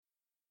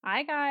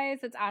Hi guys,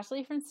 it's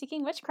Ashley from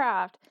Seeking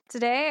Witchcraft.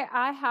 Today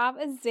I have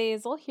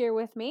Azaizall here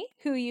with me,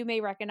 who you may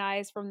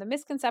recognize from the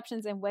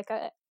Misconceptions in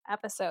Wicca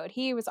episode.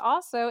 He was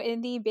also in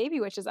the Baby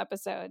Witches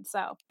episode.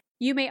 So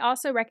you may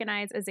also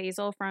recognize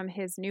Azaizall from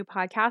his new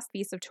podcast,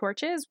 Feast of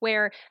Torches,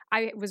 where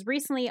I was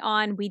recently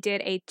on. We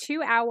did a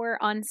 2-hour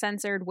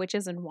uncensored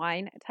witches and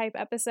wine type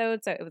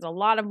episode. So it was a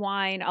lot of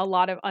wine, a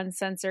lot of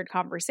uncensored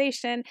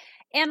conversation,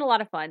 and a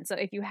lot of fun. So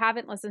if you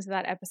haven't listened to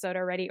that episode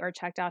already or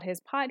checked out his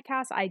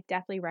podcast, I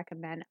definitely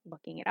recommend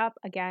looking it up.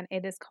 Again,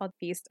 it is called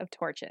Feast of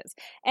Torches.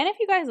 And if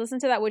you guys listen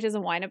to that Witches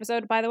and Wine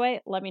episode, by the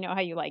way, let me know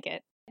how you like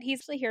it.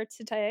 He's actually here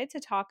today to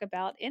talk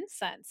about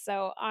incense.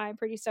 So I'm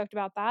pretty stoked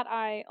about that.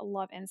 I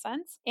love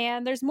incense.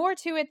 And there's more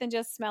to it than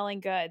just smelling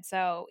good.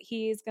 So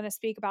he's going to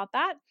speak about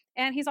that.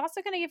 And he's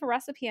also going to give a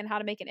recipe on how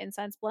to make an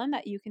incense blend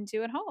that you can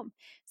do at home.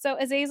 So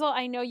Azaizall,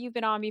 I know you've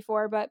been on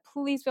before, but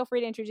please feel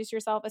free to introduce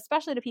yourself,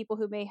 especially to people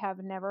who may have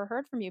never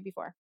heard from you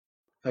before.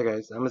 Hi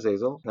guys, I'm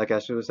Azazel. Like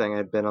Ashley was saying,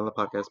 I've been on the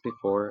podcast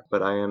before,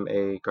 but I am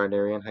a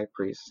Gardnerian high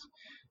priest,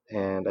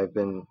 and I've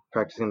been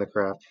practicing the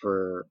craft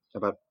for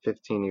about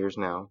 15 years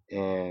now,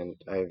 and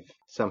I've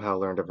somehow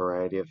learned a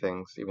variety of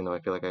things, even though I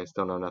feel like I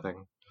still know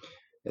nothing.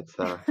 It's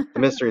the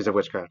mysteries of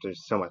witchcraft.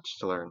 There's so much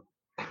to learn.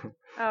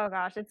 Oh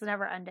gosh, it's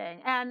never ending.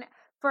 And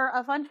for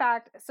a fun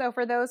fact, so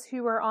for those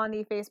who are on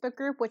the Facebook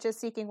group, which is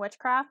Seeking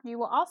Witchcraft, you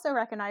will also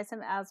recognize him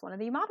as one of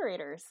the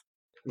moderators.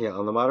 Yeah,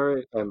 on the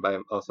moderate, I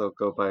also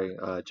go by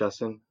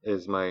Justin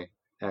is my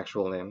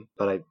actual name,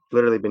 but I've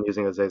literally been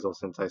using Azazel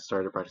since I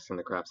started practicing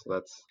the craft, so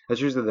that's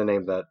usually the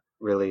name that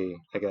really,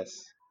 I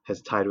guess,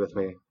 has tied with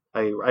me.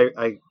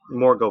 I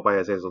more go by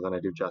Azazel than I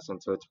do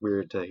Justin, so it's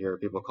weird to hear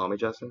people call me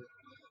Justin.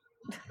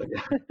 But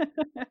yeah.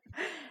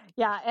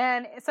 Yeah,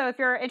 and so if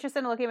you're interested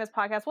in looking at his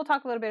podcast, we'll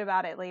talk a little bit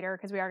about it later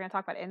because we are going to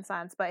talk about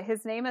incense, but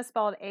his name is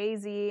spelled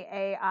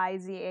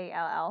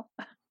Azaizall.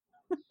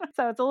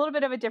 So it's a little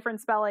bit of a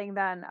different spelling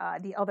than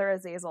the other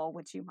Azazel,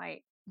 which you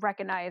might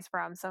recognize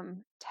from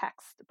some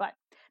text, but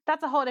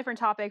that's a whole different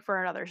topic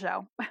for another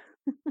show.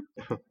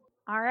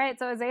 All right,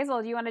 so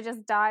Azazel, do you want to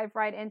just dive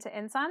right into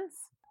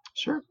incense?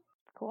 Sure.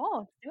 Cool,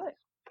 let's do it.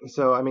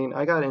 So, I mean,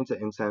 I got into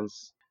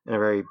incense in a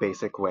very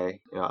basic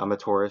way. I'm a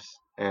Taurus,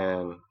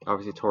 and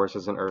obviously Taurus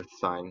is an earth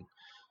sign.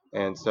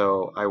 And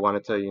so I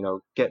wanted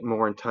to, get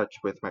more in touch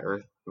with my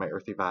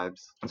earthy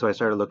vibes. And so I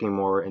started looking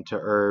more into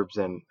herbs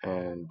and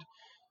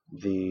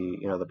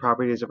the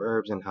properties of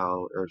herbs and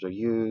how herbs are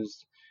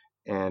used.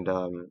 And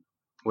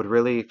what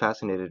really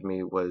fascinated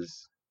me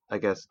was, I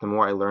guess, the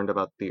more I learned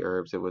about the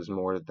herbs, it was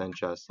more than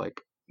just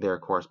like their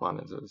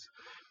correspondences.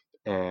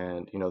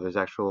 And there's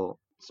actual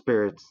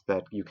spirits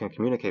that you can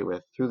communicate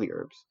with through the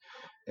herbs,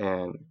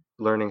 and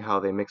learning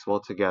how they mix well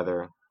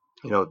together.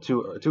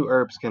 Two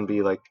herbs can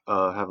be like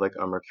have like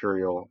a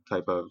mercurial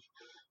type of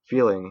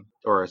feeling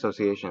or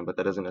association, but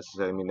that doesn't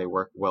necessarily mean they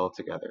work well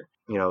together.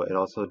 It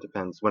also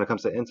depends when it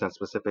comes to incense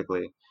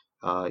specifically.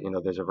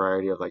 There's a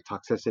variety of like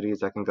toxicities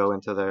that can go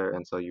into there,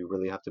 and so you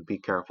really have to be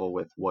careful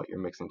with what you're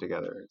mixing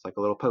together. It's like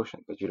a little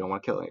potion, but you don't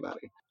want to kill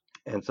anybody.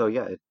 And so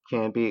yeah, it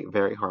can be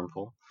very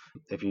harmful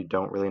if you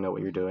don't really know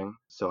what you're doing.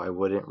 So I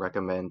wouldn't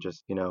recommend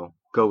just,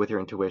 go with your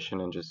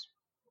intuition and just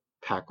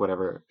pack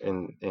whatever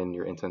in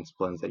your incense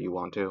blends that you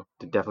want to.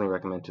 Definitely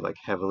recommend to like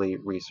heavily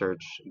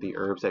research the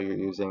herbs that you're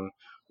using,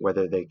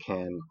 whether they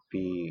can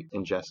be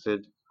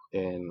ingested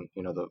in,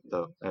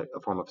 the a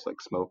form of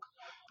like smoke,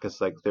 because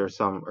like there's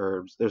some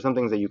herbs, there's some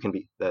things that you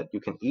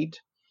can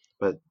eat,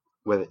 but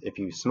whether if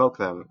you smoke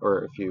them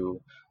or if you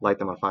light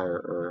them on fire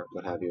or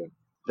what have you,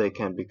 they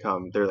can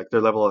become their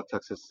level of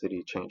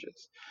toxicity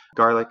changes.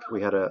 Garlic,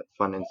 we had a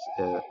fun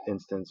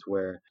instance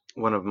where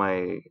one of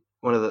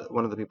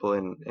the people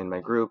in my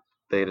group,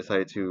 they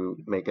decided to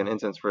make an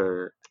incense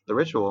for the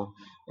ritual,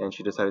 and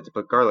she decided to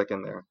put garlic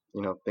in there,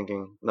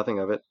 thinking nothing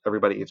of it.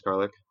 Everybody eats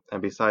garlic,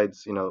 and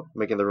besides,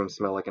 making the room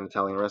smell like an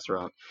Italian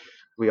restaurant,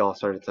 we all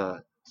started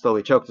to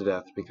slowly choke to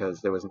death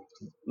because there was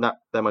not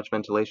that much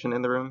ventilation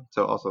in the room.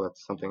 So also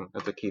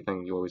that's a key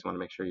thing. You always want to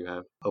make sure you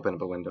have open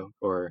up a window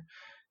or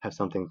have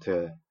something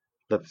to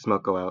let the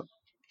smoke go out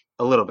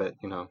a little bit.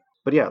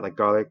 But yeah, like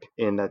garlic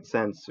in that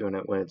sense,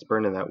 when it's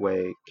burned in that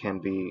way, can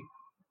be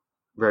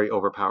very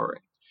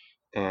overpowering.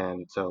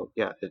 And so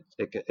yeah,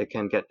 it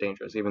can get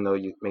dangerous, even though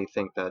you may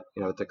think that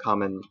it's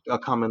a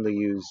commonly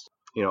used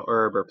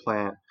herb or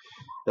plant,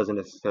 doesn't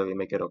necessarily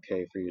make it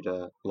okay for you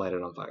to light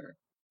it on fire.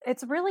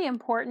 It's really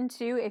important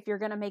too, if you're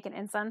going to make an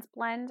incense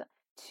blend,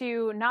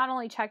 to not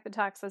only check the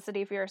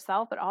toxicity for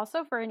yourself, but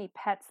also for any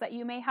pets that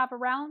you may have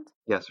around.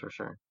 Yes, for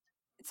sure.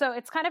 So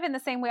it's kind of in the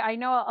same way. I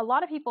know a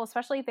lot of people,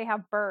 especially if they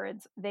have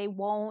birds, they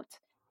won't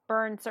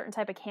burn certain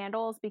type of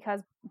candles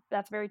because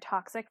that's very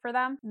toxic for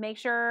them. Make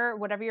sure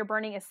whatever you're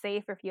burning is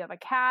safe. If you have a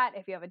cat,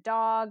 if you have a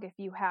dog, if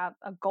you have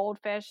a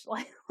goldfish,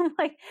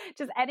 like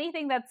just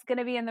anything that's going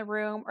to be in the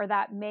room or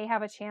that may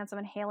have a chance of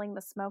inhaling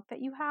the smoke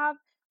that you have,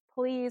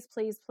 please,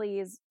 please,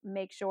 please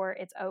make sure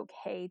it's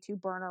okay to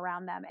burn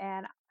around them.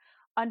 And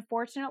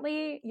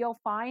Unfortunately, you'll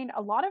find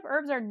a lot of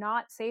herbs are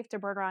not safe to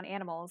burn around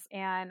animals.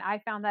 And I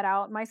found that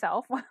out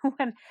myself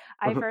when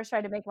I first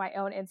tried to make my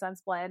own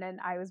incense blend. And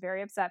I was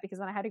very upset because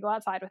then I had to go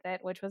outside with it,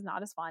 which was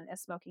not as fun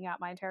as smoking out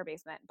my entire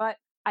basement. But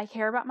I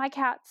care about my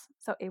cats,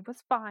 so it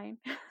was fine.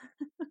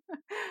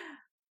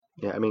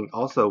 Yeah, I mean,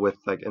 also with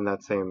like in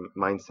that same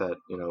mindset,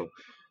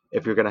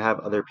 if you're gonna have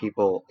other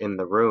people in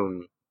the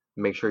room,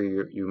 make sure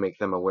you make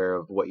them aware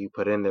of what you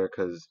put in there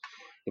because,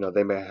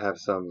 they may have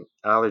some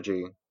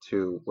allergy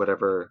to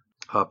whatever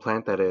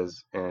plant that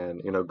is,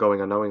 and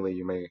going unknowingly,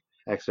 you may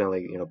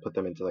accidentally, put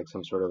them into like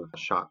some sort of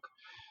shock,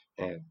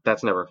 and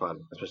that's never fun,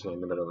 especially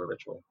in the middle of a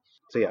ritual.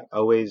 So yeah,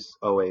 always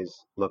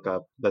look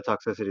up the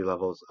toxicity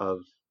levels of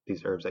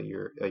these herbs that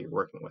you're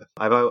working with.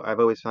 I've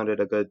always found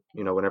it a good,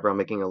 whenever I'm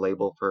making a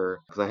label for,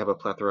 because I have a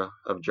plethora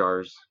of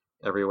jars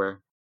everywhere.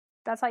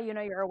 That's how you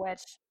know you're a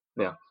witch.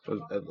 Yeah,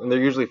 and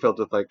they're usually filled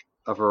with like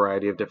a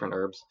variety of different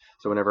herbs.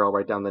 So whenever I'll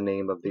write down the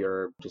name of the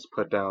herb, just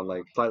put down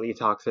like slightly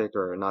toxic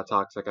or not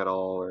toxic at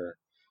all, or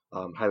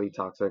highly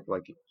toxic,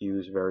 like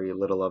use very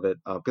little of it.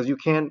 Because you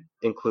can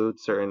include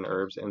certain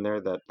herbs in there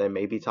that they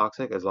may be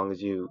toxic as long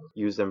as you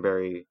use them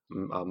very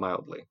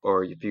mildly.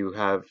 Or if you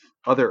have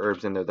other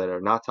herbs in there that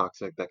are not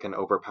toxic that can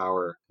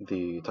overpower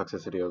the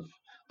toxicity of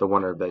the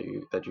one herb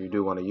that you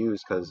do want to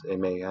use, because it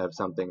may have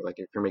something like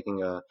if you're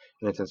making an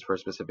instance for a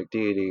specific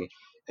deity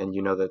and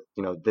you know that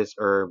this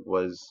herb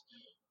was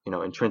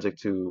intrinsic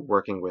to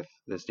working with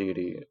this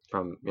deity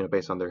from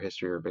based on their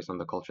history or based on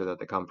the culture that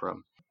they come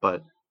from,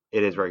 but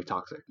it is very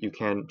toxic. You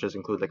can just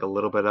include like a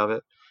little bit of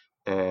it,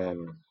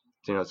 and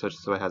so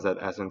it has that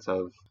essence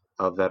of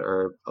that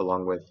herb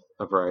along with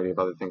a variety of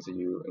other things that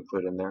you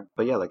include in there.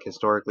 But yeah, like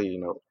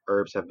historically,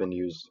 herbs have been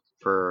used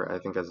for I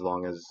think as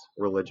long as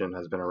religion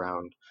has been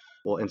around.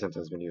 Well, incense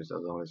has been used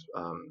as long as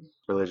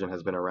religion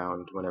has been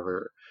around.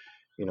 Whenever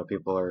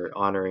people are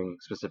honoring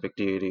specific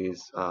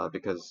deities,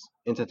 because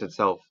incense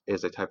itself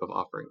is a type of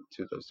offering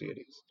to those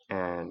deities.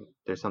 And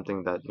there's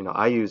something that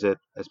I use it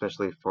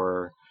especially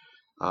for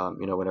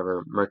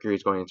whenever Mercury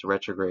is going into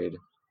retrograde.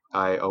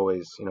 I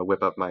always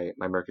whip up my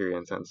Mercury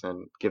incense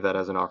and give that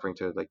as an offering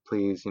to like,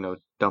 please,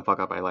 don't fuck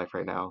up my life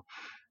right now.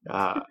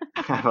 I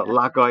have a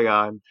lot going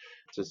on.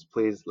 Just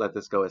please let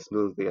this go as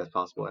smoothly as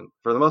possible. And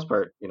for the most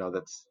part,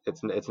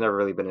 it's never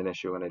really been an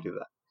issue when I do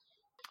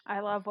I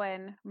love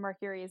when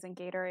Mercury is in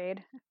Gatorade,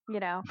 you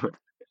know.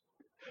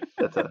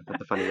 that. That's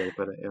a funny way to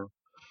put it. Yeah.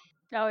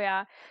 Oh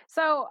yeah.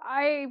 So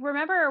I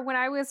remember when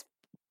I was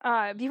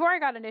before I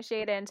got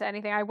initiated into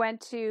anything, I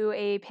went to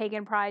a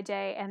pagan pride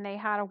day and they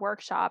had a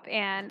workshop.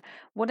 And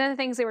one of the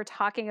things they were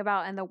talking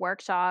about in the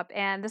workshop,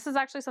 and this is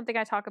actually something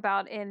I talk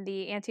about in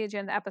the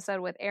Antigen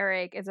episode with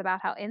Eric, is about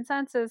how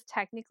incense is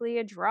technically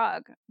a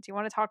drug. Do you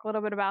want to talk a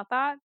little bit about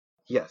that?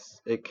 Yes,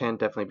 it can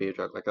definitely be a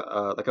drug. Like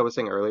I was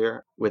saying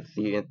earlier, with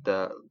the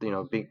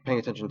being paying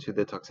attention to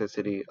the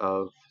toxicity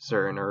of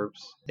certain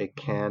herbs, it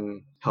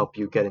can help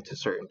you get into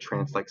certain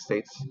trance-like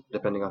states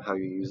depending on how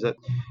you use it.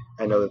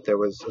 I know that there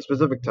was a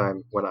specific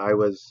time when I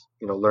was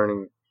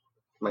learning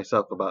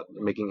myself about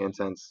making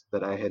incense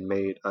that I had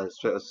made a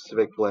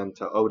specific blend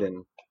to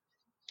Odin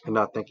and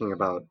not thinking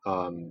about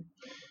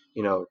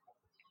you know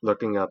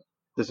looking up.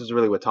 This is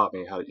really what taught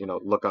me how to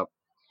look up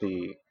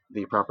the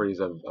properties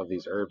of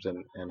these herbs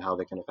and how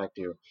they can affect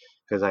you,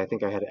 because I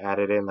think I had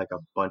added in like a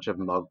bunch of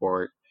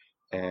mugwort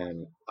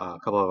and a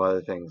couple of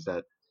other things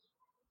that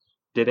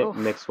didn't Oof.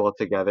 mix well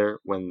together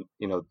when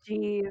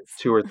Jeez.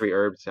 two or three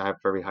herbs have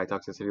very high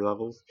toxicity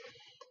levels,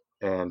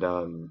 and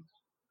How was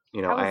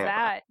I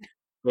that?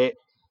 it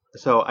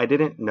so I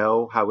didn't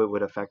know how it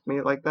would affect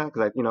me like that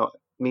because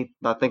me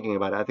not thinking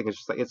about it, I think it's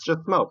just like it's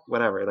just smoke,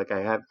 whatever. Like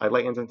I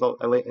light incense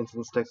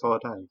sticks all the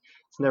time.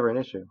 It's never an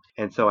issue.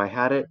 And so I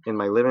had it in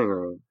my living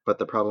room, but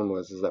the problem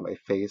was is that my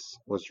face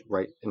was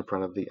right in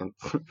front of the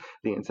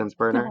the incense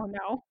burner, Oh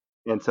no.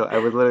 and so I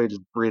was literally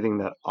just breathing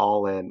that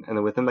all in, and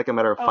then within like a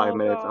matter of five Oh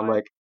minutes, I'm god.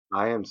 like,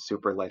 I am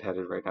super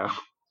lightheaded right now.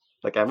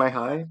 Like, am I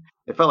high?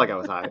 It felt like I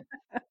was high.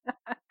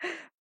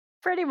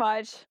 Pretty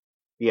much.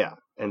 Yeah,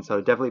 and so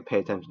definitely pay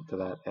attention to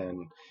that.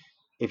 And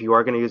if you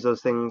are going to use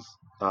those things,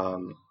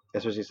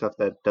 especially stuff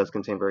that does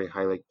contain very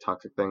highly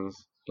toxic things,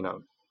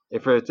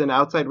 if it's an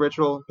outside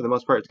ritual, for the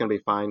most part, it's going to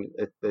be fine.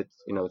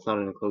 It's not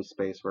an enclosed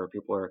space where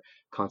people are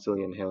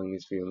constantly inhaling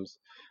these fumes.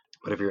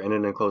 But if you're in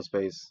an enclosed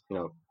space,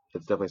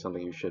 it's definitely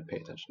something you should pay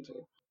attention to.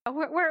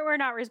 We're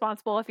not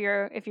responsible if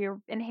you're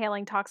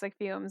inhaling toxic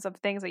fumes of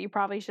things that you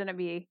probably shouldn't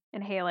be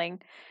inhaling.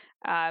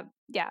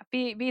 Yeah,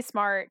 be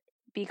smart,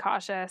 be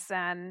cautious,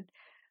 and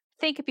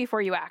think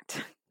before you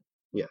act.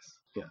 Yes,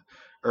 yeah.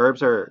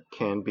 Herbs are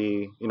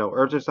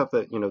stuff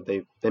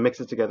that they mix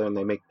it together and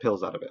they make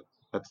pills out of it.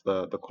 That's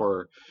the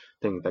core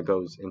thing that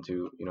goes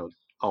into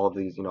all of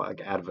these like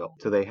Advil.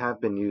 So they have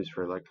been used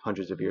for like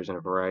hundreds of years in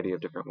a variety of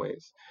different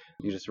ways.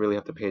 You just really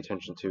have to pay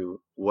attention to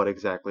what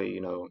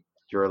exactly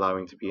you're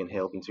allowing to be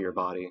inhaled into your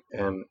body,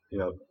 and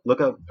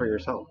look out for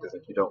yourself because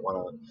like, you don't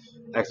want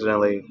to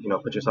accidentally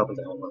put yourself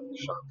into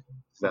anaphylaxis shock,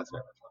 'cause that's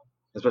never fun,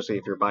 especially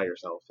if you're by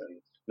yourself and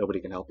nobody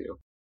can help you.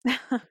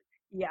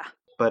 Yeah.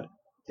 But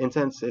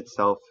incense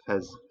itself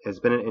has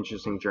been an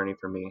interesting journey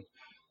for me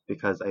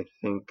because I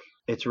think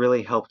it's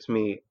really helped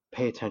me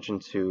pay attention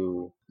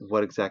to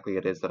what exactly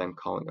it is that I'm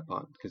calling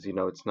upon. Because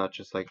it's not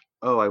just like,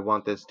 oh, I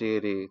want this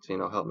deity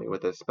to help me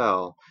with this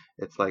spell.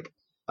 It's like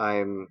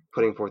I'm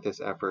putting forth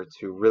this effort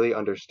to really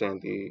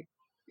understand the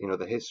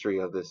history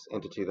of this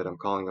entity that I'm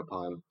calling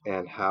upon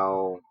and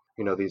how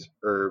these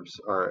herbs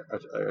are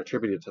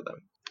attributed to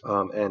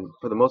them. And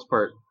for the most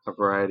part, a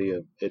variety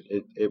of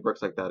it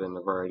works like that in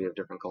a variety of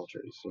different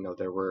cultures.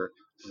 There were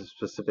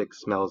specific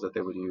smells that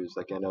they would use.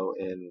 Like I know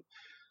in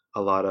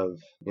a lot of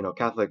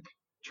Catholic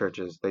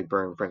churches, they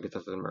burn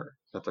frankincense and myrrh.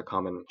 That's a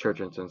common church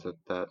incense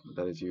that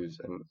is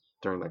used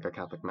during like a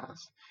Catholic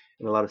mass.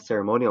 In a lot of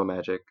ceremonial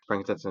magic,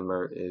 frankincense and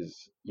myrrh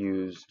is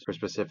used for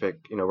specific,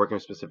 working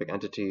with specific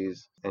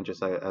entities and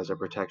just as a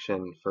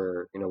protection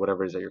for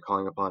whatever it is that you're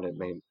calling upon. It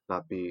may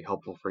not be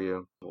helpful for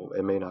you.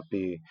 It may not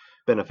be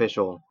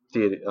beneficial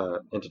to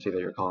the entity that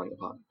you're calling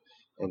upon.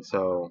 And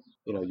so,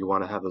 you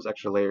want to have those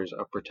extra layers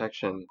of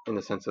protection in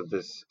the sense of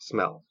this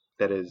smell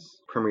that is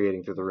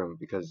permeating through the room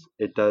because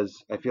it does.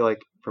 I feel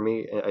like for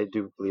me, I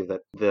do believe that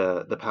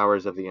the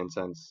powers of the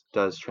incense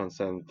does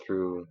transcend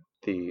through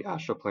the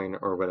astral plane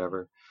or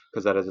whatever,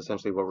 because that is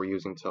essentially what we're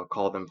using to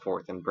call them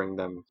forth and bring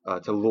them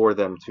to lure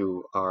them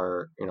to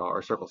our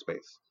circle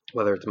space,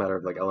 whether it's a matter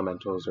of like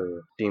elementals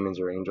or demons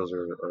or angels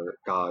or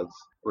gods.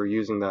 We're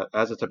using that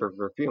as a type of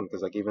perfume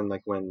because like even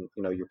like when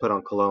you put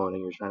on cologne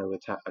and you're trying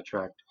to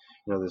attract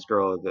this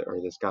girl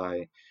or this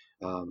guy,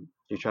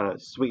 you're trying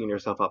to sweeten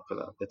yourself up for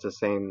that. It's the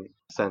same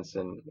sense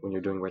in when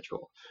you're doing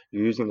ritual.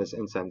 You're using this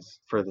incense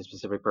for the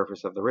specific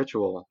purpose of the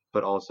ritual,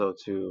 but also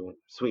to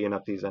sweeten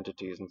up these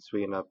entities and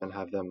sweeten up and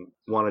have them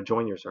want to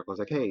join your circle. It's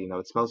like, hey,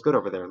 it smells good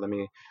over there. Let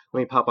me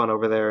pop on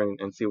over there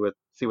and see what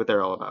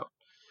they're all about.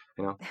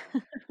 You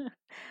know?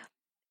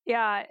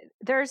 Yeah,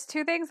 there's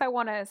two things I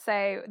want to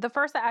say. The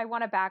first, I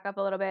want to back up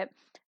a little bit.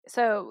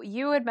 So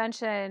you had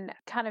mentioned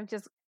kind of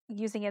just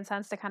using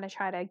incense to kind of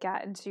try to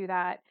get into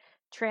that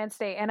trance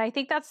state. And I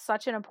think that's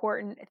such an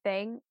important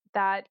thing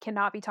that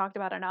cannot be talked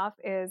about enough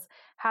is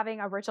having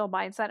a ritual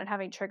mindset and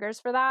having triggers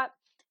for that.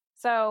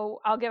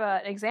 So I'll give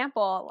an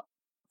example.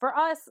 For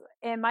us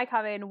in my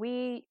coven,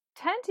 we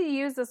tend to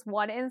use this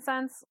one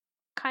incense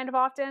kind of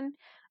often,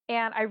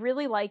 and I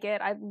really like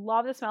it. I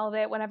love the smell of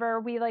it. Whenever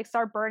we like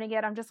start burning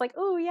it, I'm just like,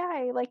 "Oh,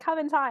 yay, like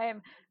coven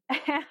time."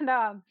 And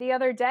the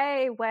other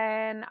day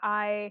when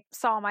I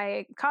saw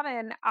my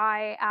coven,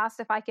 I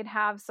asked if I could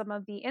have some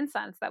of the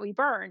incense that we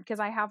burn because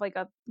I have like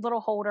a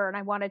little holder and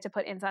I wanted to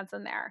put incense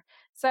in there.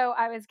 So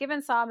I was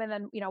given some, and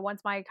then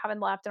once my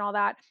coven left and all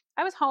that,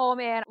 I was home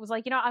and was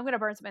like, I'm going to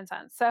burn some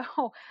incense.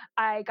 So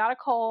I got a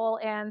coal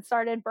and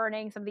started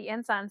burning some of the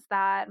incense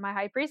that my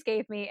high priest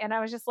gave me, and I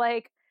was just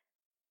like,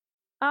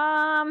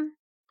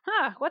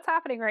 what's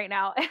happening right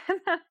now? And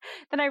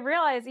then I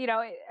realized,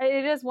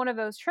 it is one of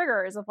those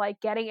triggers of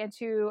like getting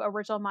into a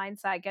ritual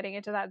mindset, getting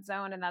into that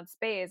zone and that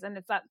space. And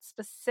it's that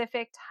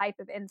specific type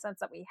of incense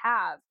that we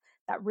have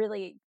that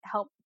really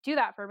helped do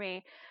that for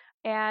me.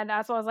 And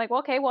so I was like, well,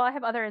 okay, well, I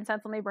have other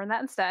incense. Let me burn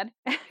that instead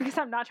because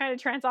I'm not trying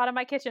to trance out of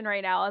my kitchen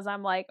right now as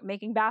I'm like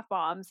making bath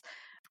bombs.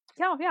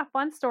 Yeah,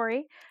 fun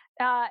story.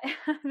 Uh,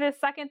 the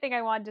second thing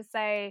I wanted to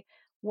say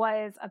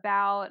was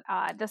about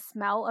the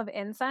smell of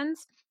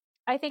incense.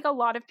 I think a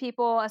lot of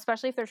people,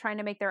 especially if they're trying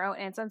to make their own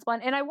incense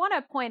blend, and I want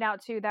to point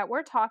out too that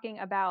we're talking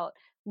about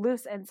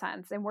loose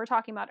incense and we're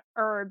talking about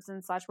herbs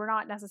and such. We're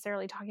not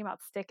necessarily talking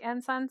about stick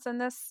incense in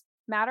this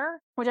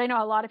matter, which I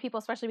know a lot of people,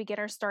 especially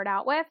beginners, start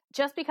out with.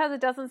 Just because it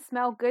doesn't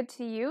smell good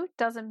to you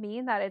doesn't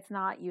mean that it's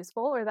not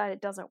useful or that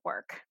it doesn't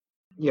work.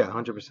 Yeah,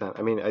 100%.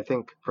 I mean, I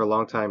think for a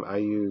long time I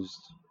used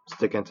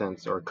stick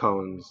incense or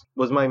cones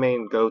was my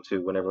main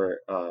go-to whenever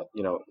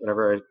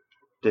I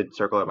did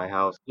circle at my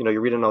house. You're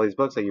reading all these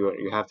books that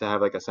you have to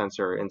have like a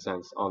censer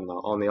incense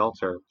on the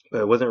altar. But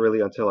it wasn't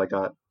really until I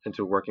got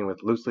into working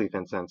with loose leaf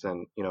incense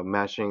and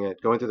mashing it,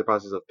 going through the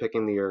process of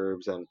picking the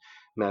herbs and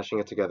mashing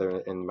it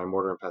together in my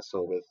mortar and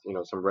pestle with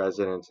some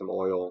resin and some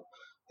oil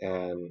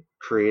and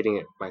creating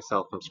it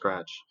myself from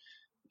scratch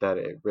that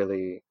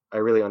I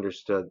really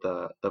understood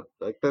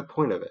the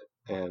point of it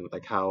and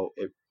like how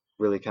it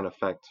really can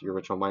affect your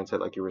ritual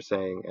mindset like you were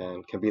saying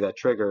and can be that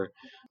trigger,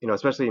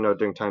 especially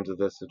during times of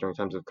this during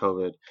times of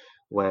COVID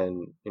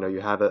when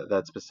you have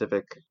that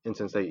specific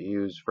instance that you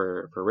use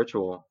for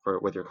ritual for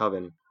with your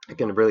coven. It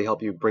can really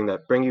help you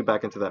bring you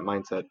back into that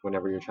mindset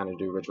whenever you're trying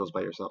to do rituals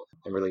by yourself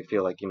and really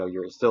feel like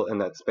you're still in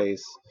that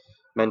space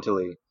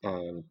mentally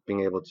and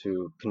being able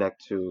to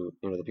connect to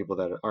the people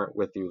that aren't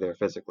with you there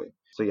physically.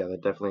 So yeah,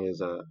 that definitely is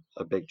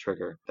a big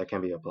trigger that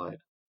can be applied.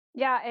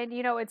 Yeah, and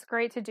it's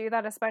great to do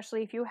that,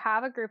 especially if you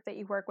have a group that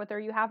you work with, or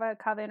you have a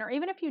coven, or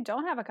even if you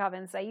don't have a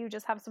coven, say you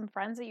just have some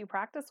friends that you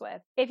practice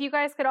with. If you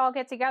guys could all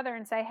get together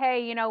and say,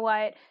 hey, you know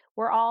what?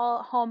 We're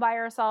all home by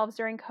ourselves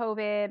during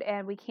COVID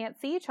and we can't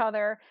see each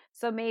other.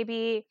 So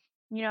maybe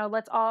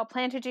let's all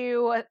plan to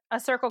do a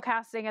circle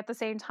casting at the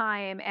same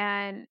time.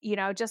 And,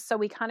 just so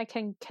we kind of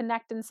can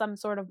connect in some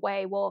sort of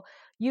way, we'll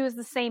use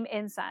the same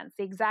incense,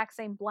 the exact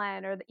same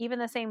blend, or even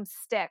the same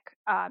stick.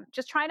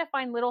 Just trying to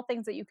find little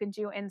things that you can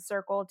do in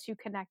circle to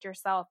connect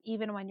yourself,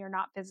 even when you're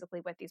not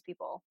physically with these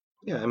people.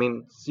 Yeah, I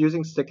mean,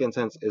 using stick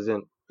incense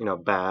isn't,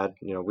 bad.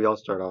 We all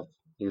start off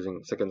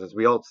using stick incense.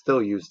 We all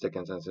still use stick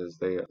incenses.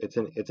 It's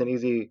an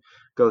easy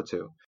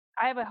go-to.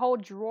 I have a whole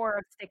drawer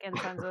of stick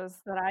incenses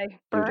that I You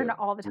burn do.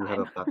 all the You have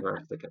a time, plethora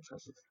of stick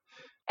incenses.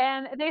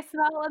 and they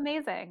smell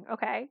amazing.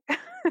 Okay.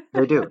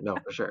 They do, no,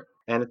 for sure.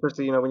 And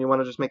especially, when you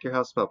want to just make your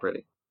house smell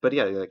pretty. But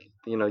yeah, like,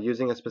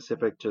 using a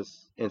specific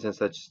just incense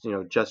that's,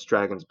 just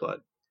dragon's blood.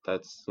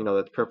 That's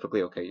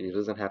perfectly okay. It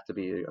doesn't have to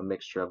be a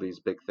mixture of these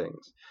big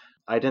things.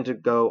 I tend to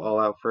go all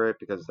out for it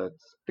because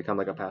that's become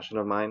like a passion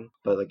of mine.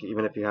 But like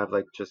even if you have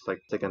like just like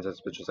stick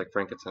incense with just like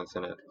frankincense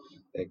in it,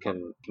 it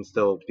can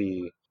still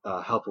be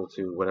helpful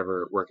to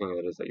whatever working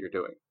it is that you're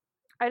doing.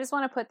 I just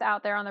want to put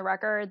out there on the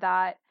record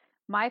that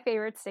my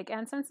favorite stick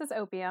incense is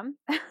opium.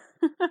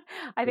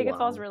 I think it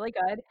smells Wow. really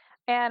good.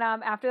 And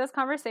after this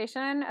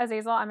conversation,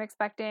 Azazel, I'm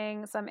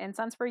expecting some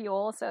incense for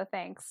Yule. So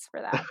thanks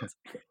for that.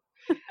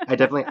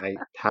 I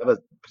have a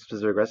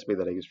specific recipe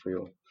that I use for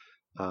you.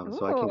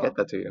 So I can get Ooh,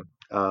 that to you.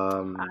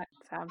 Um,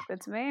 sounds good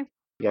to me.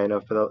 yeah, I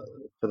know for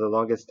the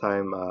longest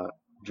time,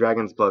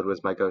 dragon's blood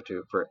was my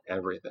go-to for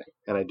everything,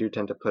 and I do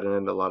tend to put it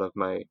in a lot of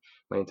my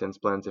intense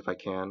blends if I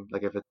can.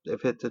 Like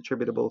if it's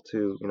attributable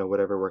to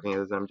whatever working it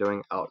is that I'm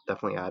doing, I'll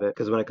definitely add it.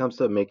 Because when it comes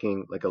to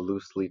making like a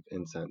loose leaf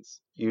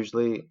incense,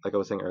 usually like I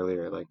was saying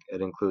earlier, like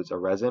it includes a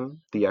resin,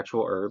 the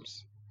actual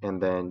herbs,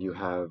 and then you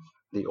have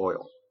the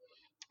oil,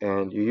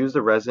 and you use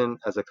the resin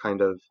as a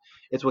kind of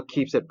it's what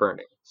keeps it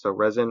burning. So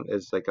resin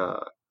is like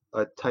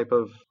a type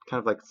of kind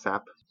of like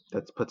sap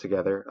that's put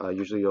together.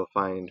 Usually you'll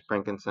find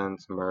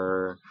frankincense,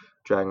 myrrh,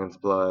 dragon's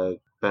blood,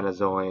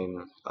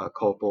 benzoin,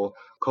 copal.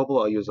 Copal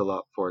I'll use a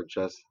lot for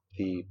just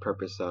the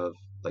purpose of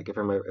like if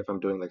I'm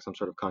doing like some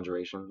sort of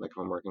conjuration, like if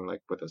I'm working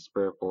like with a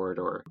spirit board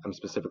or I'm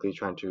specifically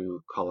trying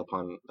to call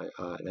upon like,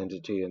 an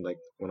entity, and like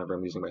whenever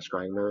I'm using my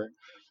scrying mirror,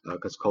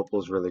 because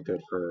copal is really good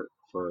for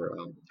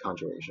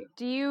conjuration.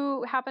 Do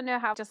you happen to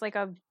have just like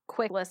a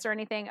quick list or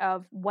anything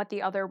of what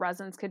the other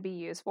resins could be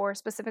used for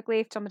specifically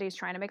if somebody's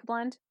trying to make a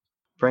blend?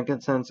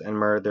 Frankincense and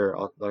myrrh,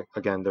 like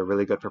again, they're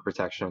really good for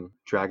protection.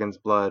 Dragon's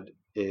blood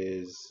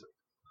is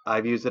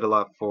I've used it a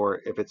lot for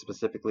if it's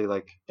specifically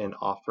like an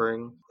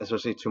offering,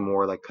 especially to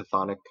more like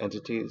chthonic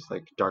entities,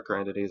 like darker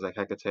entities like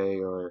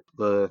Hecate or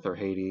Lilith or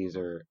Hades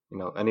or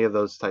any of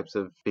those types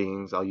of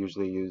beings. I'll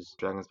usually use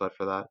dragon's blood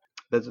for that.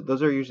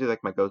 Those are usually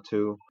like my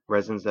go-to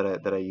resins that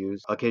I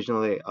use.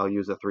 Occasionally, I'll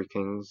use a Three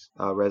Kings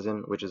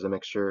resin, which is a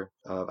mixture.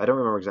 I don't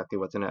remember exactly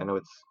what's in it. I know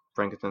it's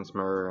frankincense,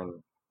 myrrh,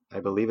 and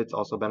I believe it's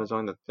also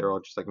benzoin. That they're all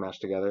just like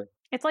mashed together.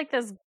 It's like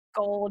this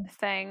gold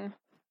thing.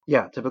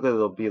 Yeah, typically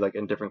they'll be like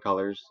in different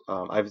colors.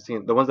 I've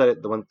seen the ones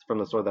from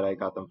the store that I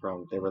got them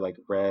from. They were like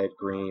red,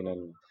 green,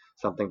 and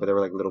something, but they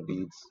were like little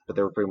beads. But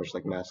they were pretty much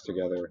like mashed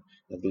together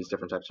of these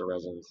different types of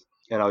resins.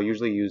 And I'll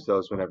usually use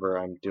those whenever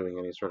I'm doing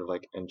any sort of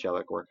like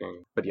angelic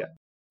working. But yeah,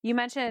 You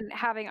mentioned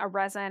having a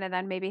resin and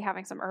then maybe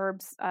having some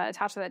herbs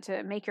attached to that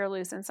to make your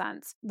loose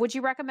incense. Would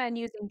you recommend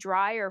using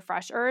dry or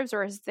fresh herbs,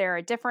 or is there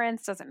a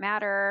difference? Does it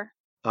matter?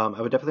 I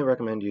would definitely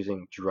recommend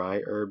using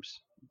dry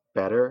herbs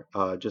better,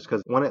 just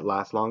because one, it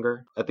lasts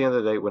longer. At the end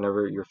of the day,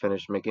 whenever you're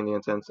finished making the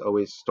incense,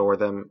 always store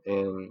them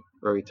in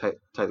very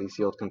tightly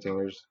sealed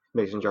containers.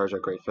 Mason jars are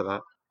great for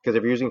that. Because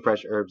if you're using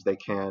fresh herbs, they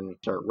can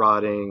start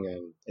rotting,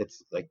 and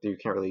it's like you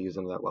can't really use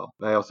them that well.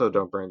 They also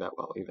don't burn that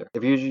well either.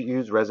 If you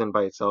use resin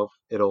by itself,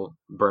 it'll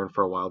burn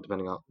for a while,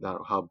 depending on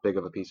how big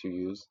of a piece you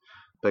use.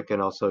 But can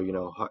also,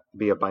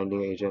 be a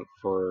binding agent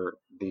for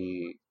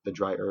the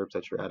dry herbs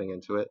that you're adding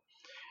into it.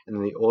 And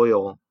then the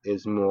oil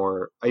is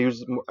more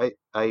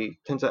I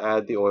tend to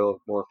add the oil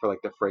more for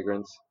like the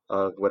fragrance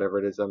of whatever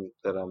it is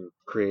that I'm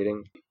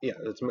creating. Yeah,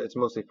 it's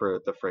mostly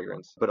for the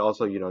fragrance, but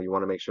also you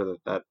want to make sure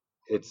that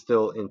it's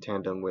still in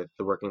tandem with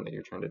the working that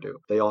you're trying to do.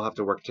 They all have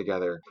to work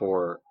together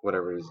for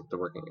whatever it is that the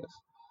working is.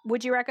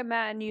 Would you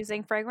recommend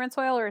using fragrance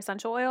oil or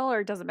essential oil,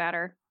 or does it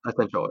matter?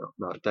 Essential oil,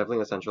 no, definitely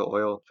essential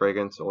oil.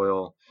 Fragrance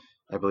oil,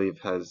 I believe,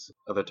 has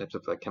other types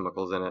of like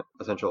chemicals in it.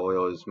 Essential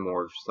oil is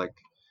more just like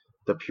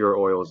the pure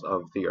oils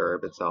of the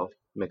herb itself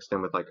mixed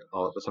in with like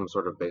some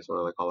sort of base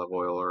oil like olive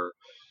oil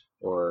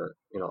or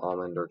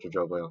almond or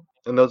jojoba oil.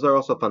 And those are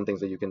also fun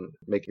things that you can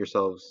make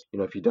yourselves.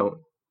 If you don't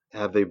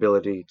have the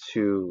ability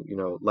to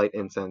light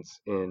incense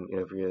in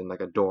if you're in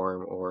like a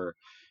dorm, or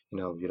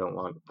you don't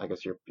want, I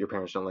guess your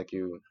parents don't like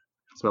you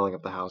smelling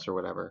up the house or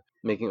whatever.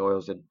 Making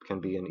oils, it can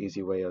be an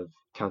easy way of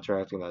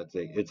counteracting that.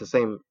 It's the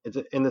same. It's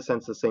in the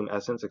sense the same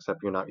essence,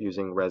 except you're not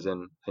using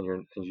resin,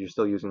 and you're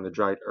still using the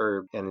dried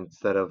herb. And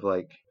instead of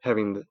like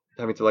having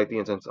to light the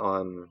incense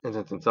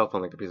itself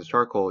on like a piece of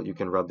charcoal, you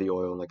can rub the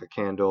oil in like a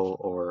candle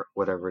or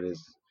whatever it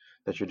is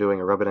that you're doing,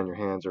 or rub it on your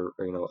hands, or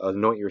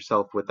anoint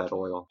yourself with that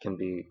oil can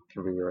be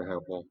very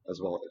helpful as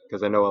well.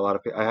 Because I know a lot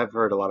of I have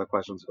heard a lot of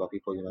questions about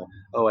people,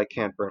 oh, I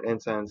can't burn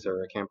incense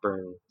or I can't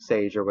burn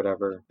sage or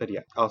whatever. But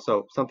yeah,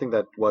 also something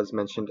that was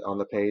mentioned on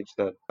the page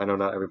that I know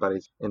not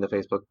everybody's in the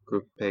Facebook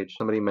group page.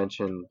 Somebody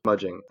mentioned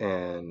smudging,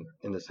 and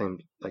in the same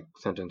like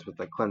sentence with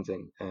like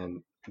cleansing,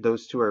 and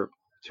those two are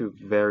two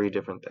very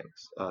different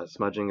things.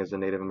 Smudging is a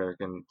Native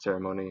American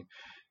ceremony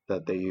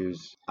that they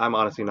use. I'm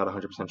honestly not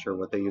 100% sure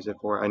what they use it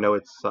for. I know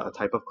it's a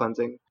type of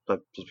cleansing,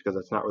 but just because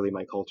it's not really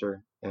my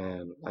culture,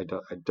 and I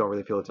don't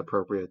really feel it's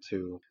appropriate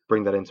to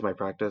bring that into my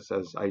practice,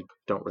 as I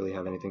don't really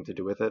have anything to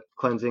do with it.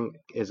 Cleansing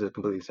is a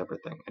completely separate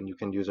thing, and you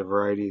can use a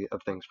variety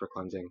of things for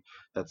cleansing.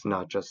 That's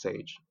not just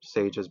sage.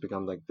 Sage has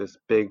become like this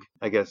big,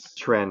 I guess,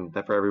 trend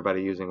that for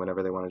everybody using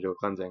whenever they want to do a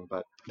cleansing.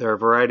 But there are a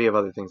variety of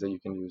other things that you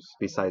can use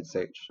besides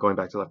sage. Going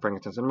back to the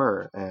frankincense and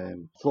myrrh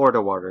and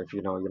Florida water, if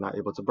you're not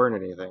able to burn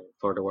anything,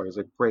 Florida water is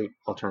a great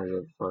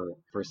alternative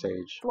for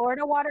sage.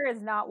 Florida water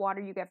is not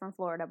water you get from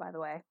Florida, by the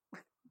way.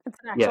 It's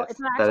Yes,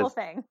 an that actual is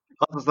thing.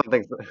 also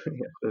something.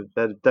 Yeah,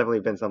 that's definitely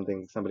been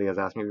something somebody has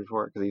asked me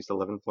before because I used to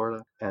live in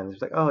Florida, and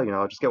it's like, oh,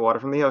 I'll just get water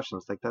from the ocean.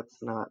 It's like that's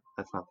not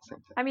the same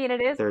thing. I mean, it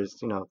is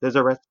There's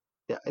a rest.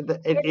 Yeah, it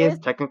it is is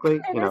technically,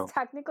 it is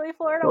technically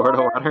Florida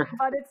Florida water, water.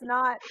 but it's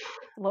not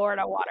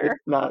Florida water.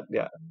 It's not.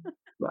 Yeah.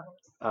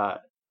 No.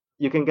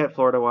 You can get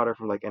Florida water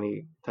from like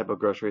any type of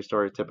grocery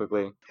store.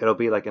 Typically, it'll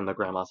be like in the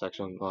grandma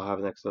section. I'll have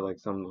it next to like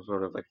some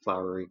sort of like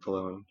flowery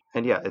cologne.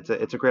 And yeah, it's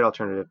a great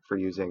alternative for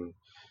using.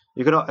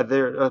 You could I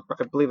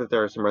believe that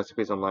there are some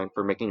recipes online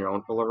for making your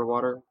own Florida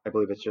water. I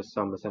believe it's just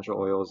some essential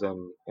oils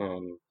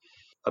and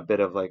a bit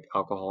of like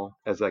alcohol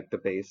as like the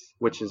base,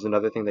 which is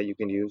another thing that you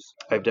can use.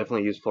 I've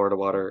definitely used Florida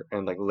water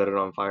and like lit it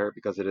on fire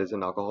because it is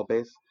an alcohol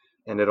base,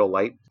 and it'll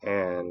light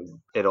and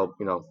it'll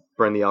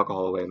burn the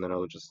alcohol away, and then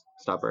it'll just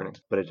stop burning.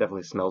 But it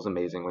definitely smells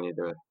amazing when you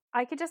do it.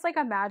 I could just like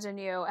imagine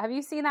you. Have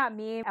you seen that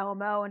meme,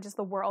 Elmo, and just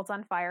the world's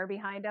on fire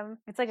behind him?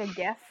 It's like a GIF.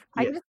 Yeah,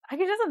 I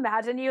could just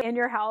imagine you in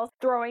your house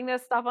throwing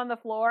this stuff on the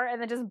floor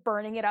and then just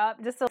burning it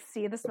up, just to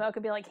see the smoke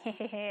and be like, hey,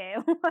 hey, hey.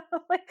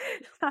 Like,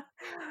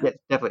 yeah,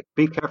 definitely.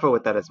 Be careful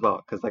with that as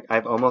well, because like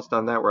I've almost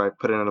done that where I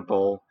put it in a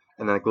bowl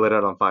and then like lit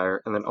it on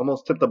fire and then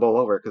almost tipped the bowl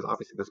over because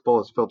obviously this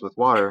bowl is filled with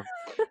water,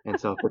 and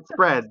so if it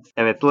spreads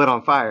and it's lit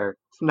on fire,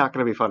 it's not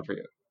going to be fun for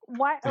you.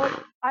 why? Like,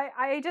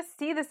 I just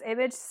see this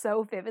image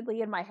so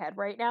vividly in my head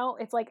right now.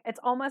 It's like it's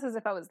almost as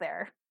if I was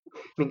there. I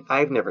mean,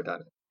 I've never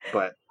done it,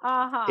 but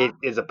Uh huh. it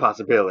is a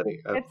possibility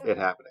of It's it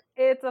happening.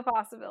 it's a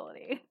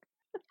possibility.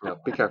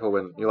 Be careful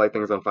when you light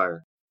things on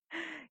fire.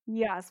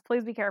 Yes,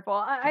 please be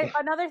careful.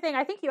 Another thing,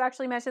 I think you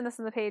actually mentioned this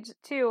in the page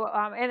too.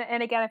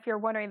 And again, if you're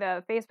wondering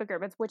the Facebook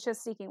group, it's Witches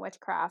Seeking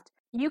Witchcraft.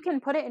 You can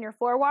put it in your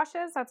floor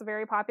washes. That's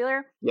very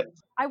popular. Yes.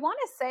 I want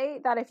to say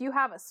that if you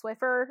have a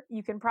Swiffer,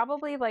 you can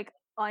probably like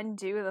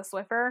undo the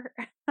Swiffer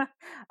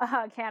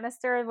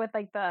canister with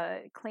like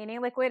the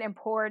cleaning liquid and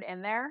pour it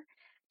in there.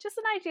 Just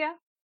an idea.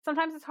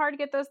 Sometimes it's hard to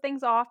get those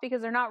things off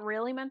because they're not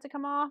really meant to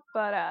come off,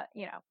 but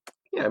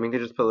Yeah, I mean, you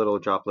just put little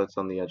droplets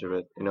on the edge of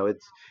it.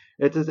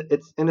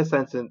 It's in a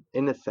sense,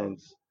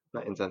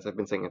 not incense. I've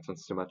been saying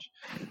incense too much.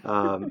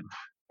 Um,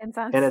 in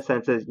a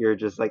incense. sense, you're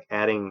just like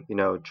adding,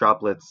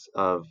 droplets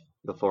of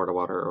the Florida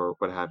water or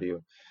what have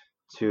you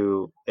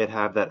to it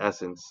have that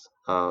essence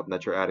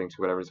that you're adding to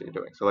whatever it is that you're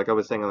doing. So, like I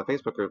was saying on the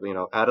Facebook group,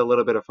 add a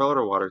little bit of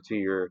Florida water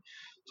to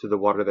the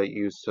water that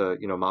you use to,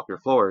 mop your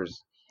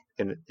floors,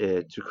 and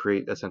to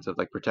create a sense of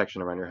like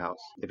protection around your house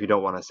if you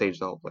don't want to sage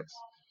the whole place.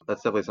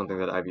 That's definitely something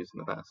that I've used in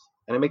the past,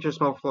 and it makes your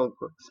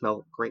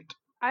smell great.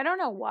 I don't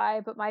know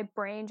why, but my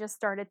brain just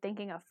started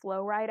thinking of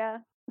Flo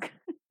Rida,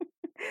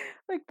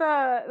 like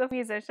the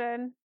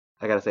musician.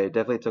 I gotta say, it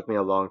definitely took me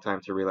a long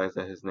time to realize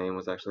that his name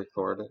was actually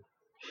Florida.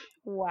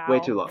 Way Wow.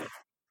 too long.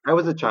 I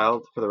was a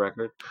child, for the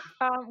record.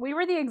 We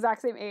were the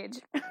exact same age.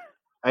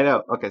 I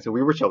know. Okay, so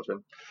we were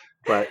children,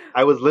 but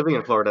I was living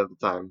in Florida at the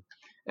time,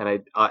 and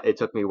it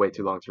took me way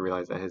too long to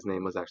realize that his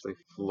name was actually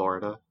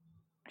Florida.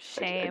 I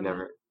Shame.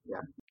 never. Yeah.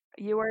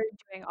 You were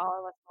doing all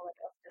of us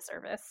a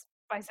disservice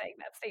by saying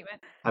that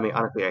statement. I mean,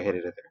 honestly, I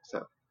hated it there,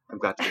 so I'm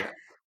glad to be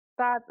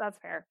out. That's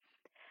fair.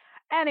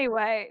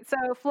 Anyway,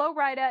 so Flo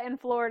Rida in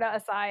Florida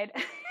aside,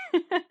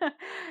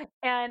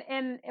 and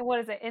in what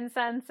is it,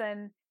 incense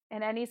and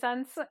any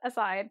sense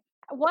aside,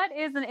 what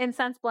is an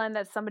incense blend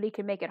that somebody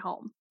could make at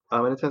home? In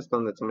a sense,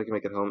 one that somebody can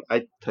make at home.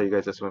 I tell you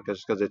guys this one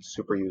just because it's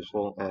super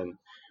useful, and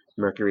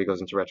Mercury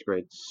goes into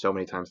retrograde so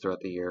many times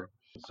throughout the year.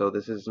 So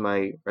this is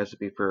my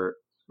recipe for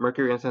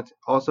Mercury incense.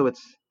 Also,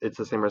 it's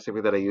the same recipe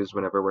that I use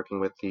whenever working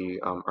with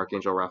the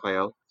Archangel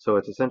Raphael. So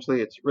it's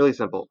really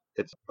simple.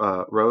 It's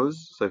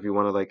rose. So if you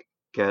want to like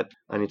get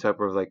any type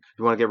of like if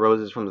you want to get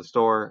roses from the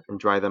store and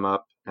dry them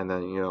up and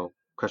then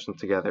crush them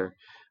together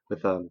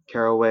with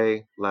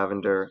caraway,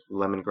 lavender,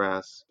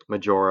 lemongrass,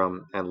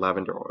 majoram, and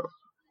lavender oil.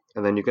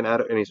 And then you can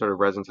add any sort of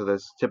resin to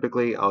this.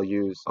 Typically, I'll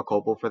use a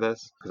copal for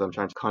this because I'm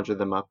trying to conjure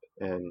them up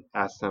and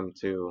ask them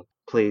to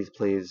please,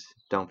 please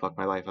don't fuck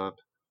my life up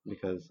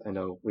because I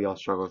know we all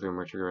struggle through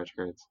Mercury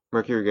retrogrades.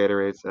 Mercury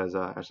Gatorades, as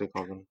Ashley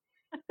calls them.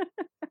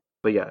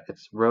 But yeah,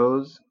 it's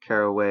rose,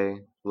 caraway,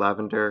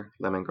 lavender,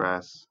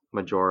 lemongrass,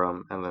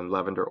 majoram, and then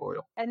lavender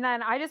oil. And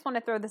then I just want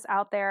to throw this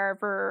out there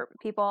for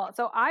people.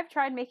 So I've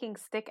tried making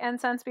stick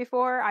incense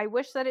before. I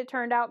wish that it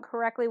turned out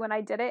correctly when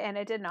I did it, and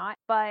it did not.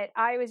 But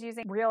I was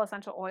using real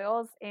essential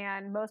oils.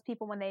 And most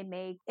people, when they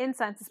make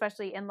incense,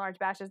 especially in large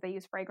batches, they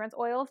use fragrance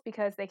oils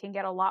because they can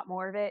get a lot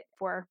more of it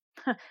for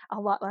a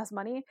lot less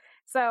money.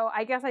 So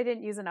I guess I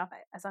didn't use enough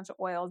essential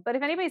oils. But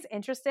if anybody's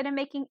interested in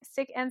making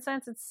stick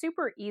incense, it's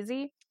super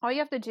easy. All you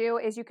have to do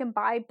is you can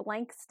buy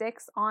blank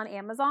sticks on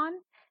Amazon.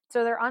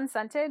 So they're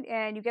unscented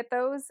and you get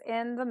those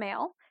in the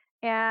mail.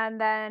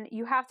 And then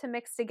you have to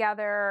mix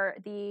together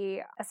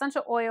the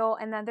essential oil.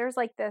 And then there's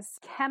like this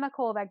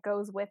chemical that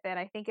goes with it.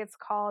 I think it's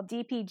called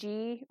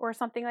DPG or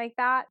something like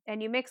that.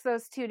 And you mix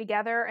those two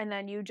together and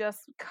then you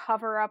just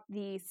cover up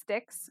the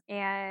sticks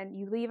and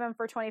you leave them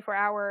for 24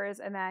 hours.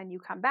 And then you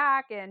come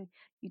back and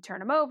you turn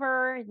them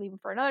over, you leave them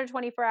for another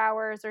 24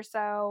 hours or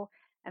so.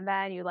 And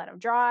then you let them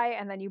dry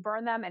and then you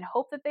burn them and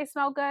hope that they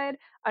smell good.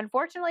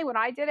 Unfortunately, when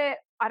I did it,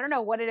 I don't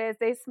know what it is.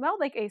 They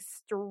smelled like a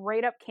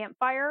straight up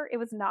campfire. It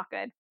was not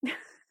good.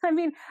 I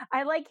mean,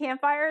 I like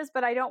campfires,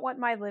 but I don't want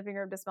my living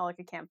room to smell like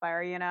a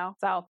campfire, you know?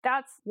 So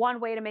that's one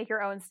way to make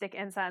your own stick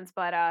incense,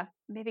 but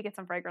maybe get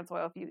some fragrance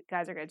oil if you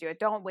guys are going to do it.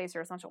 Don't waste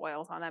your essential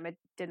oils on them. It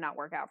did not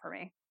work out for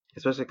me.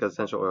 Especially because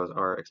essential oils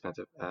are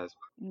expensive as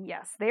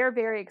Yes, they are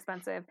very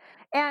expensive.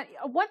 And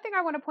one thing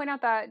I want to point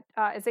out that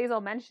Azazel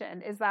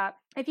mentioned is that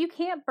if you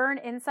can't burn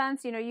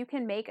incense, you know, you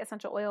can make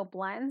essential oil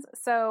blends.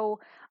 So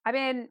I've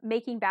been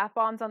making bath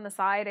bombs on the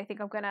side. I think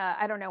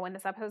I don't know when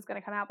this episode is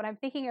going to come out, but I'm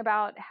thinking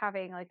about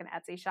having like an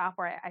Etsy shop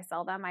where I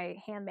sell them. I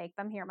hand make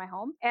them here in my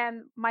home.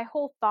 And my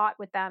whole thought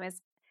with them is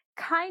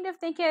kind of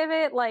think of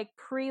it like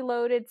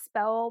preloaded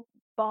spell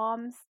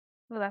bombs.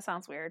 Oh, that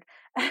sounds weird.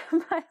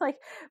 But like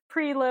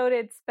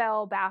preloaded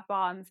spell bath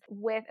bombs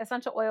with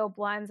essential oil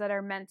blends that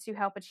are meant to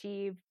help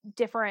achieve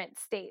different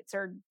states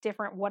or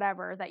different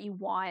whatever that you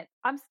want.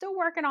 I'm still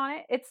working on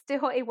it. It's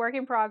still a work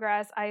in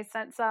progress. I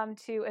sent some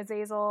to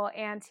Azazel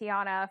and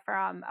Tiana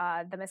from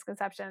the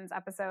Misconceptions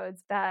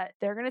episodes that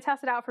they're going to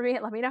test it out for me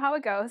and let me know how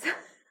it goes.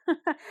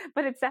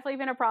 But it's definitely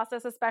been a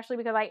process, especially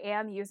because I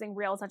am using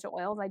real essential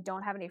oils. I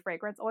don't have any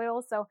fragrance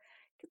oils. So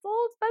it's a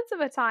little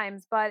expensive at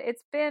times, but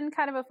it's been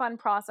kind of a fun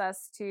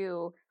process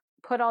to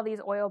put all these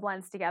oil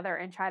blends together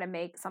and try to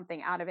make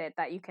something out of it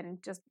that you can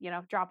just, you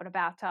know, drop in a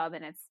bathtub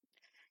and it's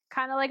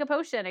kind of like a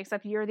potion,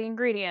 except you're the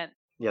ingredient.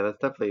 Yeah, that's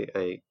definitely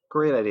a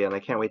great idea, and I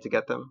can't wait to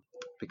get them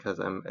because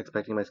I'm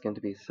expecting my skin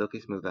to be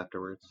silky smooth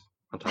afterwards,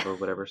 on top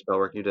of whatever spell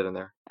work you did in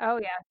there. Oh,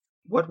 yeah.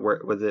 What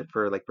work was it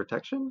for? Like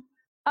protection?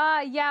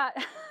 Yeah.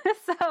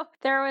 So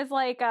there was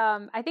like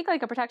I think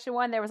like a protection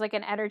one, there was like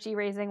an energy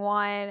raising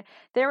one.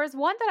 There was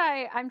one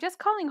that I'm just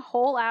calling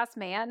whole ass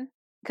man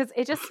because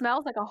it just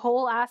smells like a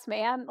whole ass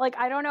man. Like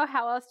I don't know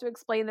how else to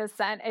explain this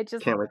scent. It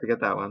just Can't wait to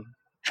get that one.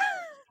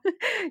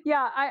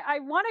 yeah, I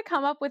want to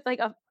come up with like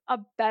a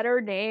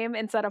better name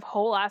instead of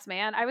whole ass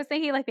man. I was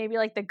thinking like maybe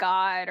like the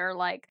god or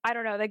like I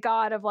don't know, the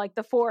god of like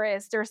the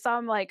forest or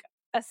some like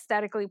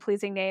aesthetically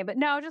pleasing name, but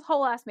no, just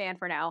whole ass man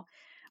for now.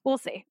 We'll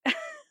see.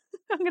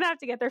 I'm gonna have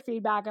to get their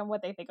feedback on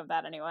what they think of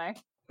that anyway.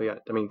 But yeah,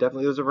 I mean,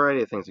 definitely there's a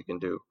variety of things you can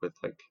do with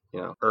like,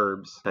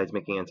 herbs besides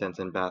making incense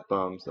and bath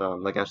bombs.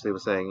 Like Ashley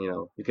was saying,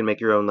 you can make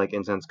your own like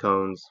incense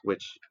cones,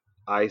 which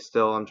I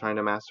still am trying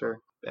to master,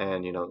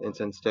 and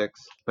incense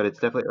sticks. But it's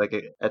definitely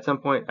like at some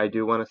point I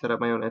do want to set up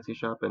my own Etsy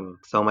shop and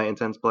sell my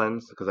incense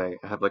blends because I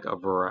have like a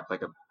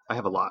variety, I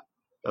have a lot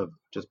of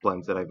just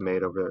blends that I've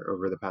made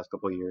over the past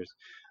couple of years.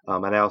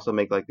 And I also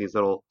make like these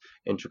little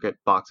intricate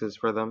boxes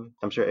for them.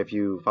 I'm sure if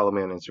you follow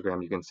me on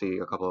Instagram, you can see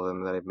a couple of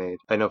them that I've made.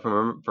 I know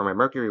for my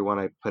Mercury one,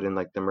 I put in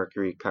like the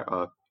Mercury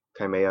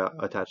chimea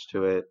attached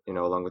to it,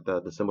 along with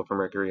the symbol for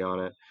Mercury on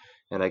it,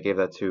 and I gave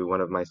that to one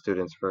of my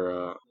students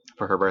for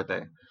her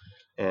birthday,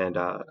 and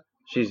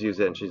she's used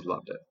it and she's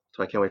loved it.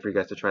 So I can't wait for you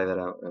guys to try that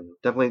out and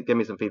definitely give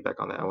me some feedback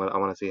on that. I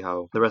want to see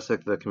how the rest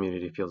of the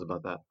community feels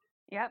about that.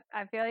 Yep,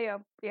 I feel you.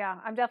 Yeah,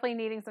 I'm definitely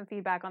needing some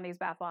feedback on these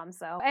bath bombs.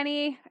 So,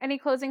 any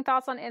closing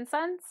thoughts on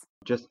incense?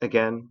 Just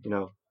again,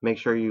 make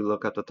sure you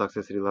look up the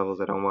toxicity levels.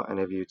 I don't want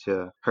any of you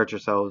to hurt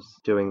yourselves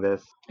doing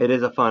this. It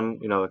is a fun,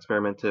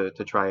 experiment to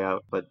try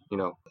out, but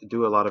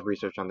do a lot of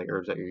research on the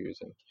herbs that you're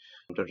using.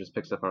 Don't just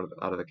pick stuff out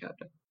of the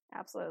cabinet.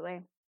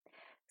 Absolutely.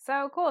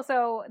 So cool.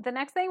 So the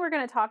next thing we're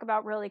going to talk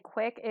about really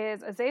quick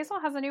is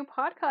Azazel has a new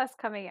podcast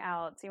coming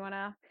out. Do you want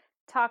to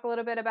talk a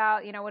little bit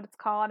about, what it's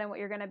called and what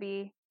you're going to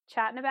be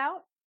chatting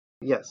about?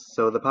 Yes,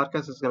 so the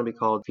podcast is going to be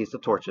called Feast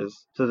of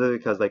Torches. So this is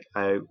because like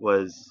I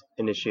was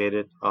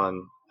initiated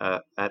on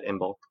at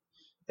Imbolc,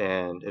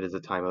 and it is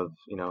a time of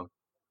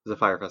it's a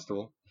fire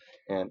festival,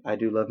 and I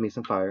do love me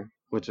some fire,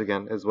 which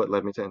again is what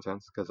led me to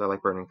incense because I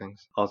like burning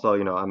things. Also,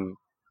 I'm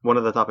one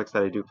of the topics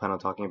that I do plan on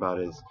talking about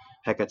is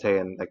Hecate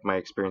and like my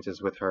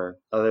experiences with her.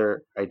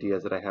 Other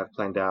ideas that I have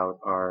planned out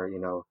are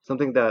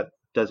something that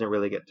doesn't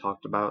really get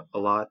talked about a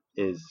lot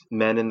is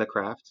men in the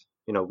craft.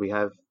 We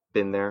have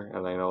been there,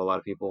 and I know a lot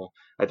of people.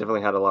 I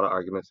definitely had a lot of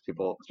arguments with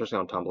people, especially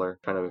on Tumblr,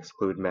 trying to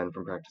exclude men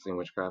from practicing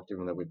witchcraft,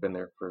 even though we've been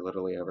there for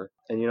literally ever.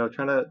 And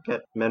trying to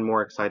get men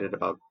more excited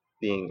about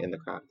being in the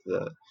craft.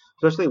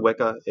 Especially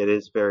Wicca, it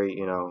is very,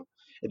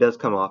 it does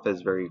come off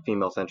as very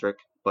female centric,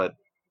 but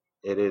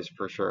it is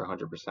for sure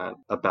 100%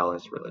 a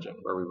balanced religion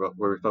where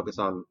we focus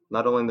on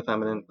not only the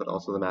feminine but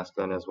also the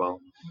masculine as well.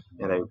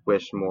 And I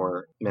wish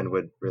more men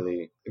would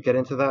really get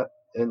into that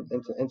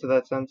into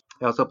that sense.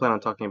 I also plan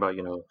on talking about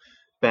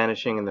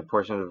banishing and the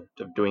portion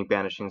of doing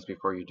banishings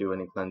before you do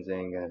any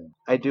cleansing, and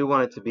I do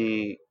want it to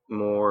be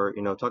more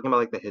talking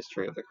about like the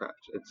history of the craft.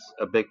 It's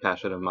a big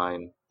passion of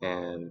mine,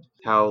 and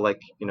how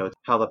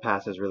how the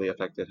past has really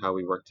affected how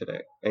we work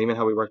today, and even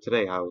how we work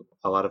today, how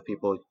a lot of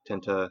people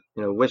tend to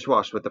wish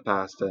wash with the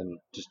past and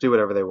just do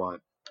whatever they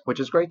want, which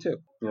is great too.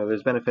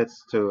 There's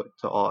benefits to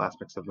all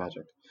aspects of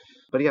magic.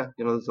 But yeah,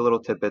 there's a little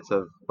tidbits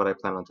of what I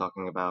plan on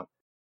talking about.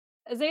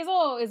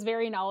 Azaizall is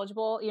very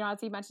knowledgeable.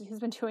 As he mentioned, he's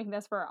been doing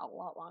this for a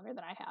lot longer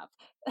than I have.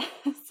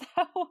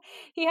 So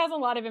he has a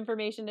lot of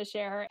information to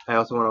share. I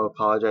also want to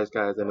apologize,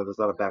 guys. I know there's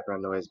a lot of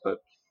background noise, but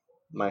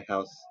my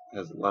house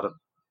has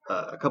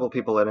a couple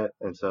people in it,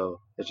 and so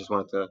I just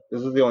wanted to.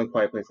 This is the only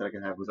quiet place that I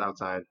can have was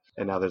outside,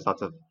 and now there's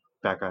lots of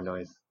background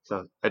noise.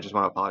 So I just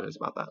want to apologize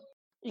about that.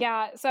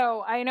 Yeah,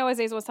 so I know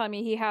Azazel was telling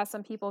me he has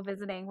some people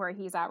visiting where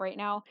he's at right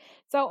now.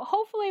 So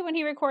hopefully when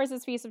he records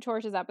his Feast of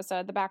Torches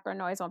episode, the background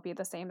noise won't be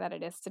the same that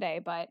it is today.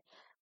 But,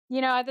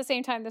 at the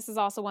same time, this is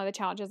also one of the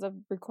challenges of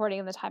recording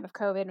in the time of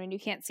COVID when you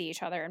can't see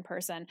each other in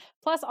person.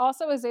 Plus,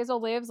 also, Azazel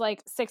lives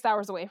like 6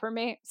 hours away from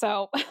me.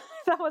 So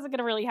that wasn't going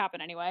to really happen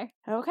anyway.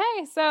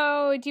 Okay,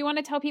 so do you want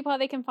to tell people how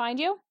they can find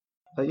you?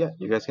 Yeah,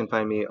 you guys can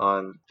find me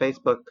on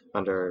Facebook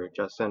under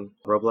Justin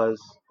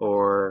Robles,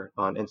 or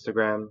on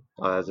Instagram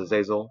as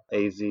Azaizall,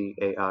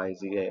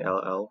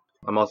 Azaizall.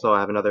 I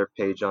have another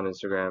page on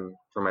Instagram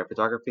for my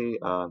photography,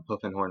 Hoof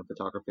and Horn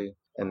Photography,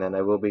 and then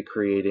I will be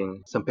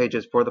creating some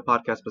pages for the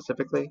podcast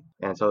specifically,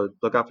 and so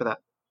look out for that.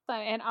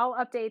 And I'll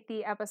update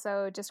the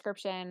episode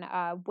description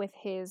with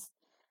his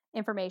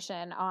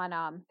information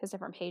on his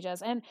different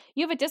pages. And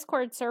you have a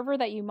Discord server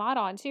that you mod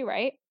on too,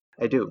 right?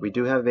 I do. We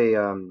do have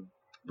a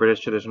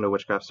British traditional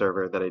witchcraft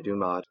server that I do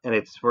mod, and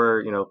it's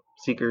for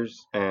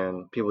seekers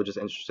and people just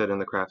interested in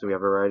the craft. We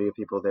have a variety of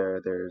people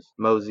there. There's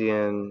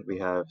Mosian, we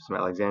have some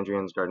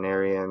Alexandrians,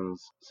 Gardnerians,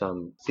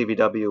 some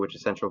CVW, which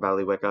is Central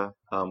Valley Wicca,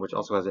 which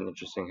also has an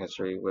interesting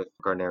history with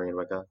Gardnerian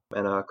Wicca,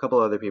 and a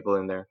couple other people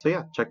in there. So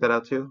yeah, check that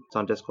out too. It's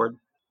on Discord.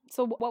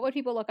 So what would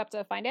people look up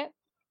to find it?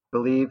 I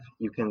believe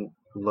you can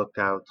look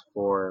out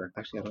for.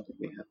 Actually, I don't think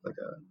we have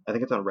I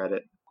think it's on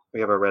Reddit. We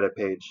have a Reddit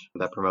page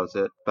that promotes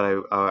it, but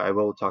I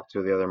will talk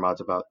to the other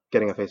mods about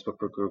getting a Facebook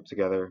group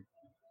together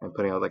and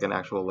putting out like an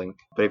actual link.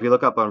 But if you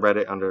look up on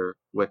Reddit under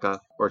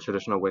Wicca or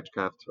traditional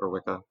witchcraft or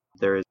Wicca,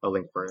 there is a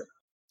link for it.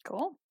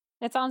 Cool.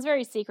 It sounds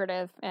very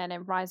secretive, and it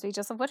reminds me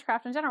just of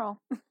witchcraft in general.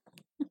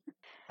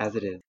 As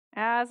it is.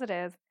 As it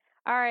is.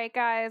 All right,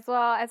 guys.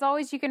 Well, as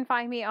always, you can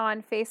find me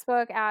on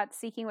Facebook at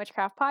Seeking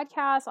Witchcraft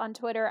Podcast, on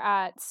Twitter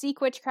at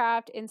Seek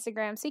Witchcraft,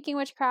 Instagram Seeking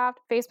Witchcraft,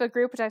 Facebook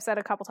group, which I've said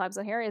a couple times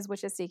on here, is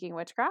which is Seeking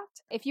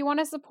Witchcraft. If you want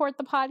to support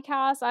the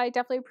podcast, I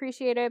definitely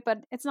appreciate it, but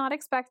it's not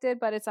expected,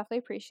 but it's definitely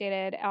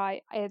appreciated. I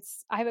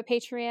have a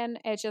Patreon.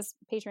 It's just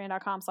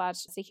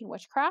patreon.com/Seeking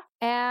Witchcraft.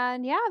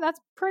 And yeah,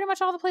 that's pretty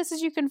much all the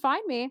places you can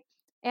find me.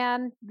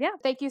 And yeah,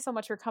 thank you so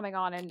much for coming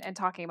on and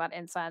talking about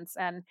incense.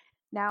 And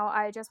now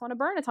I just want to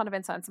burn a ton of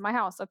incense in my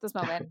house at this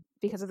moment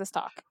because of this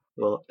talk.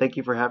 Well, thank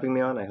you for having me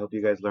on. I hope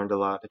you guys learned a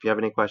lot. If you have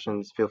any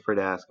questions, feel free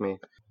to ask me.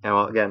 And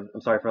well, again, I'm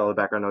sorry for all the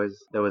background noise.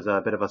 There was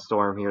a bit of a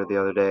storm here the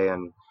other day,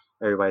 and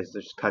everybody's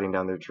just cutting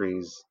down their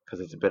trees because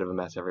it's a bit of a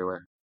mess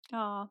everywhere.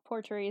 Oh,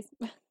 poor trees.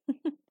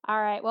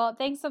 All right. Well,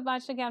 thanks so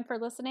much again for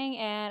listening,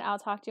 and I'll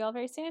talk to you all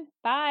very soon.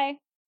 Bye.